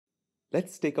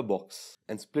Let's take a box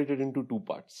and split it into two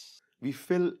parts. We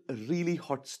fill really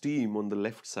hot steam on the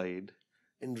left side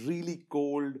and really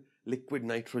cold liquid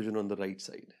nitrogen on the right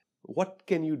side. What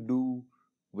can you do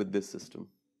with this system?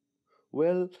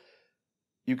 Well,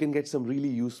 you can get some really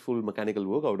useful mechanical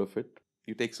work out of it.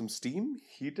 You take some steam,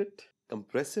 heat it,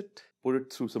 compress it, put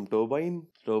it through some turbine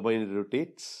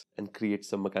rotates and creates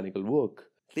some mechanical work.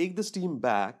 Take the steam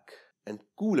back and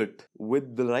cool it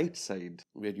with the right side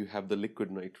where you have the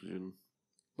liquid nitrogen.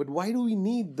 But why do we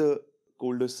need the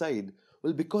colder side?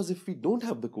 Well, because if we don't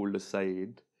have the colder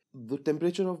side, the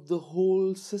temperature of the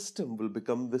whole system will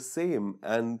become the same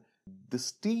and the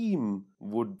steam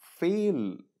would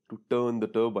fail to turn the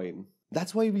turbine.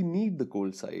 That's why we need the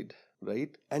cold side,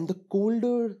 right? And the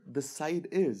colder the side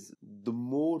is, the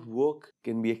more work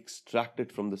can be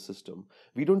extracted from the system.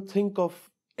 We don't think of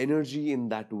energy in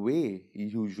that way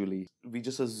usually. We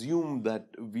just assume that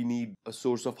we need a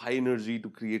source of high energy to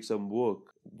create some work.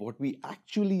 What we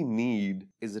actually need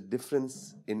is a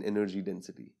difference in energy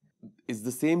density. It's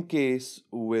the same case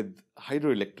with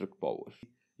hydroelectric power.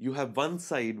 You have one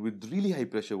side with really high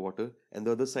pressure water and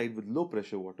the other side with low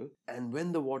pressure water. And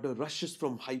when the water rushes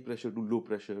from high pressure to low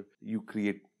pressure, you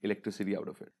create electricity out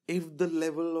of it. If the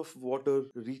level of water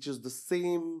reaches the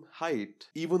same height,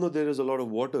 even though there is a lot of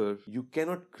water, you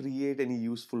cannot create any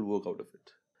useful work out of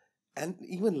it. And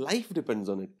even life depends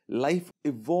on it. Life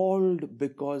evolved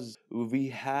because we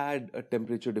had a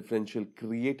temperature differential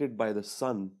created by the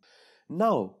sun.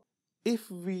 Now,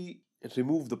 if we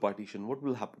remove the partition, what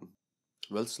will happen?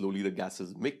 Well, slowly the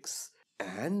gases mix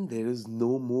and there is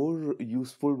no more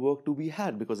useful work to be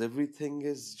had because everything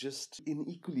is just in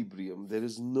equilibrium. There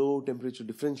is no temperature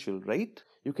differential, right?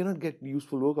 You cannot get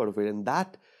useful work out of it. And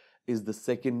that is the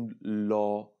second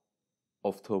law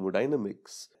of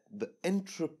thermodynamics. The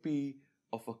entropy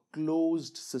of a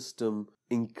closed system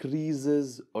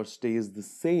increases or stays the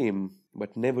same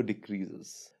but never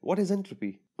decreases. What is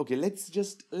entropy? Okay, let's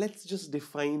just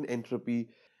define entropy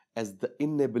as the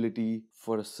inability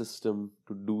for a system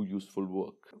to do useful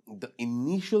work. The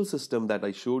initial system that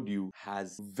I showed you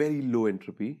has very low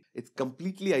entropy. It's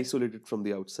completely isolated from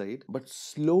the outside, but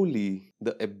slowly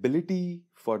the ability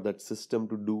for that system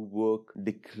to do work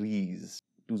decreases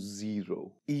to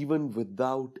zero, even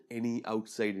without any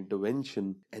outside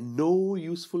intervention, and no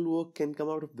useful work can come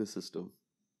out of the system.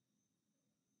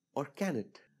 Or can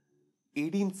it?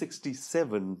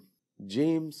 1867,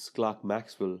 James Clerk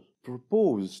Maxwell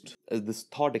proposed this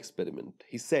thought experiment.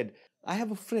 He said, I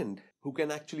have a friend who can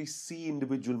actually see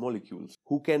individual molecules,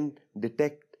 who can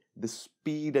detect the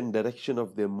speed and direction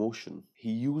of their motion. He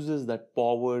uses that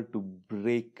power to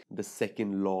break the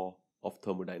second law of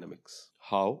thermodynamics.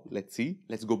 How? Let's see.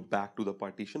 Let's go back to the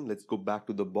partition. Let's go back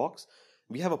to the box.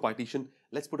 We have a partition.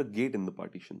 Let's put a gate in the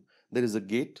partition. There is a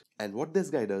gate, and what this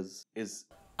guy does is,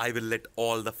 I will let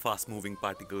all the fast-moving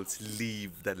particles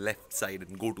leave the left side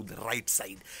and go to the right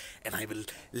side. And I will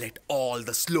let all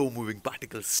the slow-moving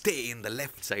particles stay in the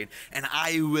left side. And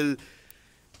I will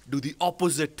do the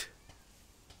opposite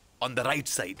on the right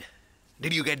side.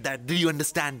 Did you get that? Did you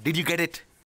understand? Did you get it?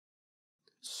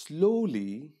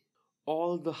 Slowly,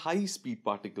 all the high-speed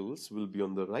particles will be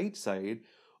on the right side.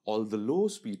 All the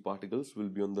low-speed particles will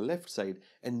be on the left side.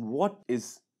 And what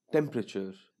is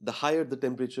temperature? The higher the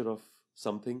temperature of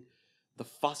something, the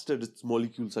faster its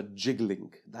molecules are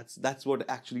jiggling. That's what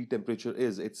actually temperature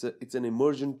is. It's an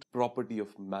emergent property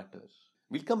of matter.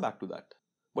 We'll come back to that.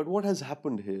 But what has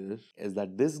happened here is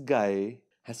that this guy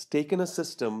has taken a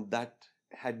system that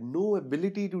had no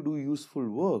ability to do useful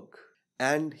work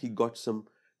and he got some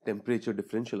temperature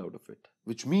differential out of it,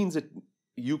 which means that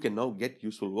you can now get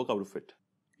useful work out of it.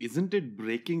 Isn't it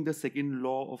breaking the second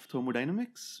law of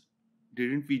thermodynamics?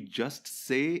 Didn't we just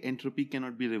say entropy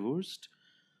cannot be reversed?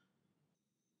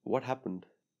 What happened?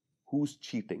 Who's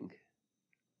cheating?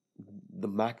 The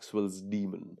Maxwell's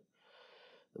demon.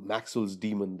 The Maxwell's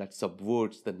demon that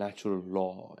subverts the natural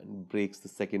law and breaks the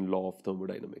second law of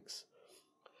thermodynamics.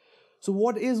 So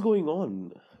what is going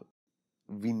on?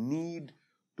 We need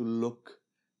to look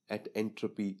at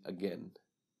entropy again.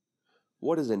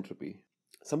 What is entropy?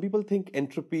 Some people think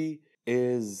entropy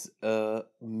is a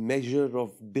measure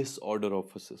of disorder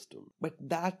of a system. But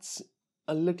that's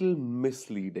a little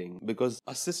misleading because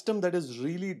a system that is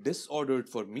really disordered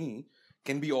for me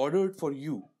can be ordered for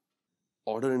you.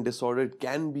 Order and disorder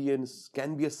can be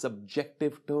a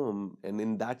subjective term, and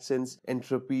in that sense,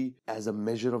 entropy as a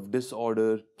measure of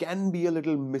disorder can be a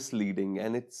little misleading,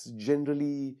 and it's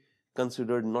generally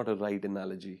considered not a right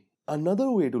analogy.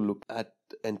 Another way to look at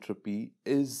entropy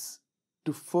is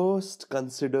to first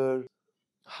consider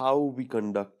how we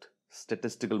conduct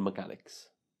statistical mechanics.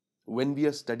 When we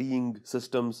are studying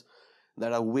systems,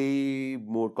 that are way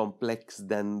more complex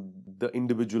than the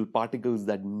individual particles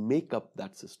that make up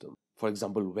that system. For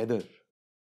example, weather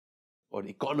or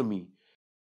economy,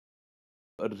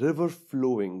 a river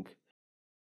flowing.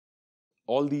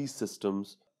 All these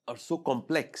systems are so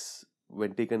complex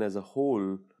when taken as a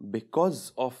whole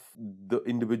because of the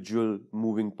individual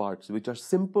moving parts, which are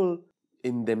simple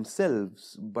in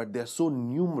themselves, but they're so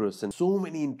numerous and so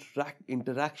many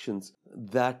interactions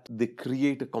that they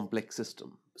create a complex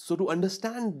system. So, to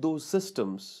understand those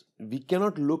systems, we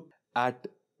cannot look at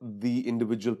the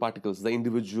individual particles, the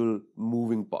individual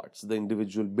moving parts, the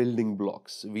individual building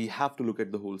blocks. We have to look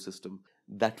at the whole system.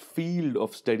 That field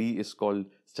of study is called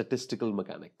statistical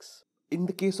mechanics. In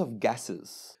the case of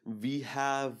gases, we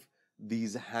have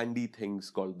these handy things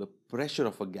called the pressure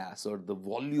of a gas or the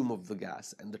volume of the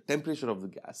gas and the temperature of the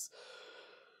gas.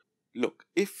 Look,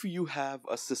 if you have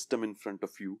a system in front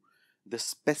of you, the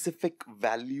specific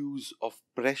values of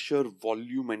pressure,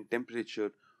 volume, and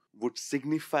temperature would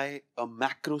signify a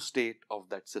macro state of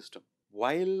that system,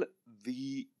 while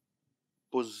the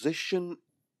position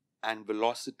and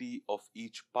velocity of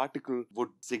each particle would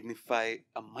signify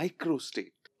a micro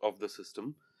state of the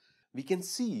system. We can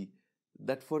see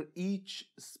that for each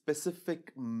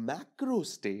specific macro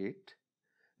state,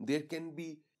 there can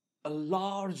be a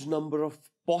large number of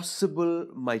possible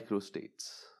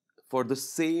microstates. For the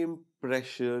same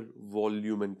pressure,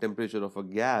 volume, and temperature of a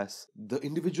gas, the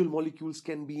individual molecules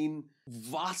can be in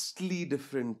vastly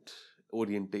different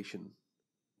orientation.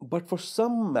 But for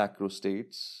some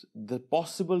macrostates, the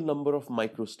possible number of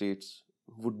microstates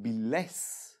would be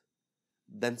less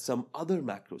than some other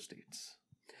macrostates.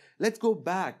 Let's go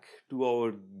back to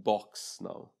our box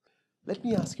now. Let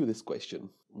me ask you this question.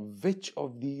 Which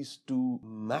of these two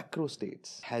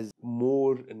macrostates has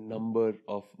more number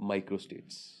of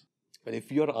microstates? And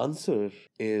if your answer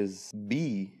is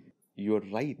B, you're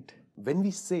right. When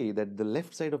we say that the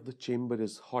left side of the chamber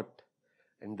is hot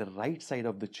and the right side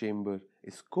of the chamber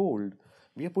is cold,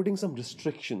 we are putting some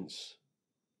restrictions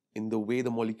in the way the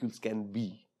molecules can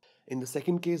be. In the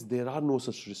second case, there are no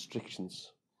such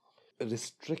restrictions.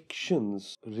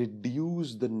 Restrictions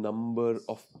reduce the number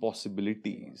of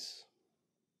possibilities.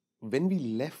 When we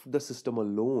left the system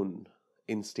alone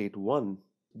in state 1,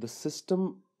 the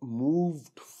system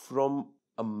moved from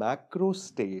a macro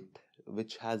state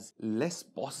which has less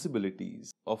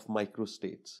possibilities of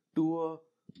microstates to a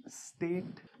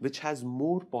state which has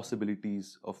more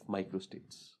possibilities of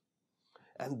microstates.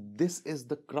 And this is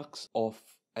the crux of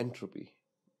entropy.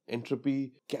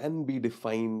 Entropy can be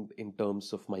defined in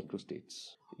terms of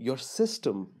microstates. Your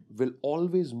system will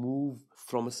always move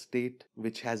from a state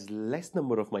which has less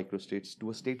number of microstates to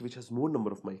a state which has more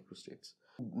number of microstates.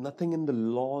 Nothing in the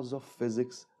laws of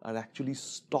physics are actually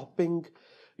stopping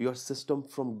your system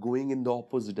from going in the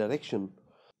opposite direction,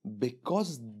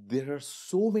 because there are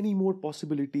so many more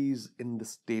possibilities in the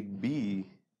state B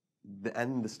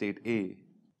than in the state A.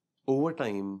 Over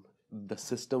time, the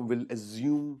system will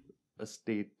assume a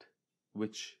state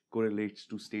which correlates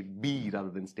to state B rather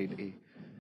than state A.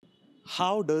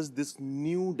 How does this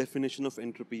new definition of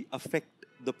entropy affect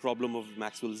the problem of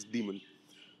Maxwell's demon?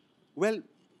 Well,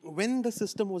 when the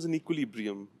system was in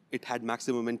equilibrium, it had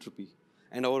maximum entropy,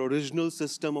 and our original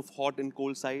system of hot and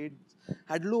cold sides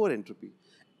had lower entropy.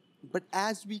 But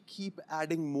as we keep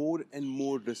adding more and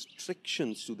more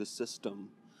restrictions to the system,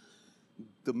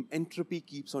 the entropy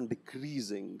keeps on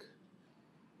decreasing.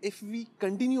 If we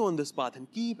continue on this path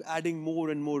and keep adding more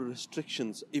and more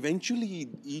restrictions, eventually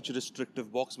each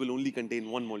restrictive box will only contain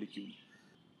one molecule.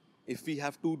 If we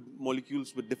have two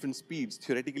molecules with different speeds,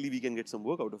 theoretically we can get some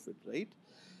work out of it, right?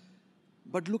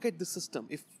 But look at the system.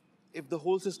 If the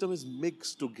whole system is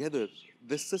mixed together,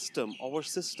 this system, our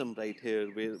system right here,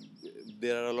 where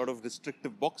there are a lot of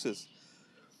restrictive boxes,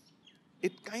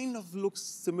 it kind of looks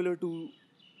similar to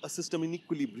a system in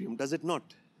equilibrium, does it not?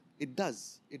 It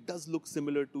does. It does look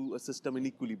similar to a system in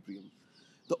equilibrium.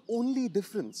 The only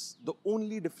difference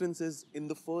is, in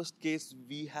the first case,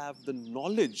 we have the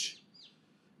knowledge,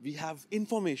 we have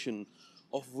information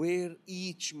of where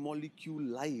each molecule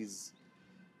lies.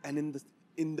 And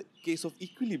in the case of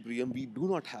equilibrium, we do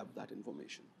not have that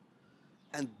information.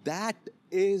 And that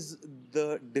is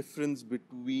the difference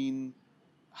between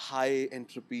high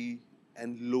entropy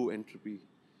and low entropy.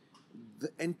 The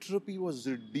entropy was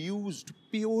reduced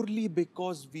purely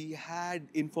because we had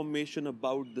information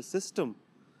about the system.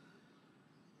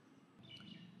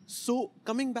 So,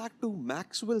 coming back to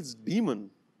Maxwell's demon,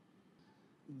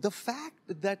 the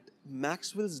fact that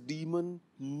Maxwell's demon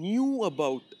knew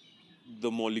about the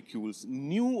molecules,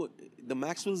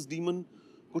 Maxwell's demon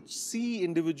could see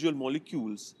individual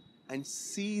molecules and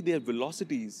see their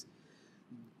velocities,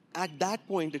 at that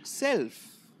point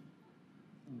itself,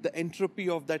 the entropy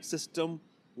of that system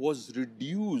was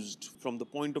reduced from the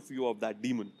point of view of that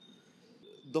daemon.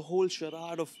 The whole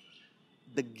charade of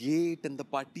the gate and the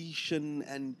partition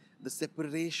and the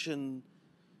separation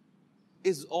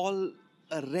is all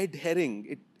a red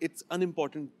herring. It's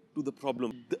unimportant to the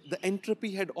problem. The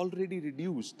entropy had already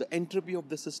reduced. The entropy of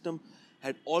the system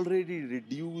had already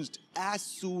reduced as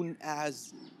soon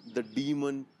as the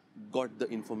daemon got the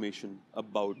information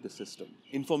about the system.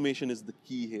 Information is the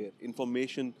key here.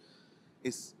 Information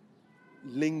is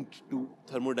linked to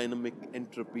thermodynamic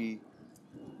entropy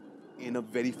in a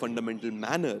very fundamental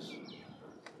manner.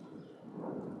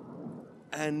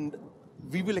 And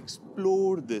we will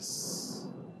explore this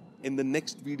in the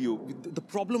next video. The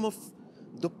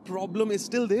problem is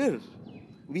still there.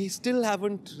 We still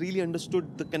haven't really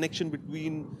understood the connection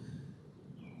between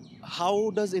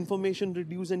how does information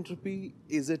reduce entropy?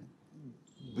 Is it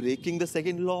breaking the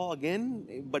second law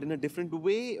again, but in a different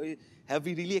way? Have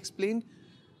we really explained?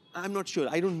 I'm not sure.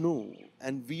 I don't know.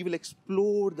 And we will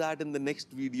explore that in the next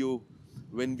video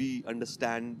when we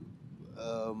understand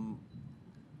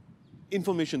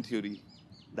information theory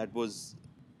that was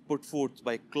put forth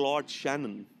by Claude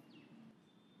Shannon.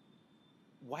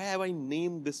 Why have I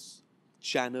named this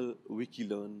channel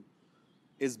WikiLearn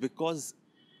is because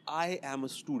I am a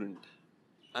student.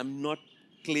 I'm not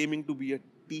claiming to be a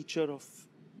teacher of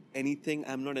anything.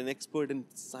 I'm not an expert in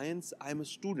science. I'm a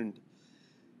student.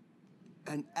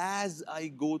 And as I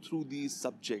go through these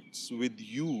subjects with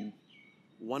you,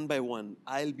 one by one,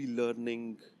 I'll be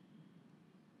learning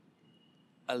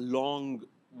along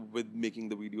with making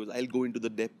the videos. I'll go into the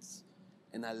depths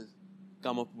and I'll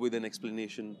come up with an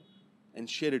explanation and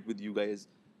share it with you guys.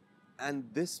 And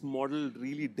this model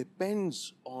really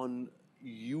depends on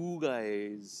you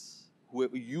guys,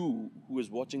 who is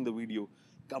watching the video.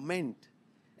 Comment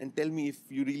and tell me if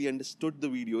you really understood the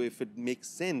video, if it makes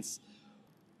sense.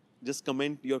 Just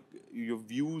comment your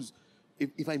views.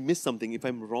 If I miss something, if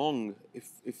I'm wrong,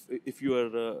 if you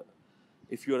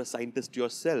are a scientist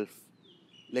yourself,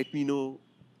 let me know.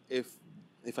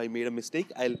 If I made a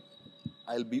mistake,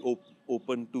 I'll be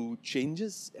open to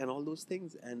changes and all those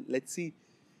things. And let's see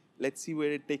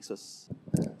where it takes us.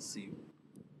 See you.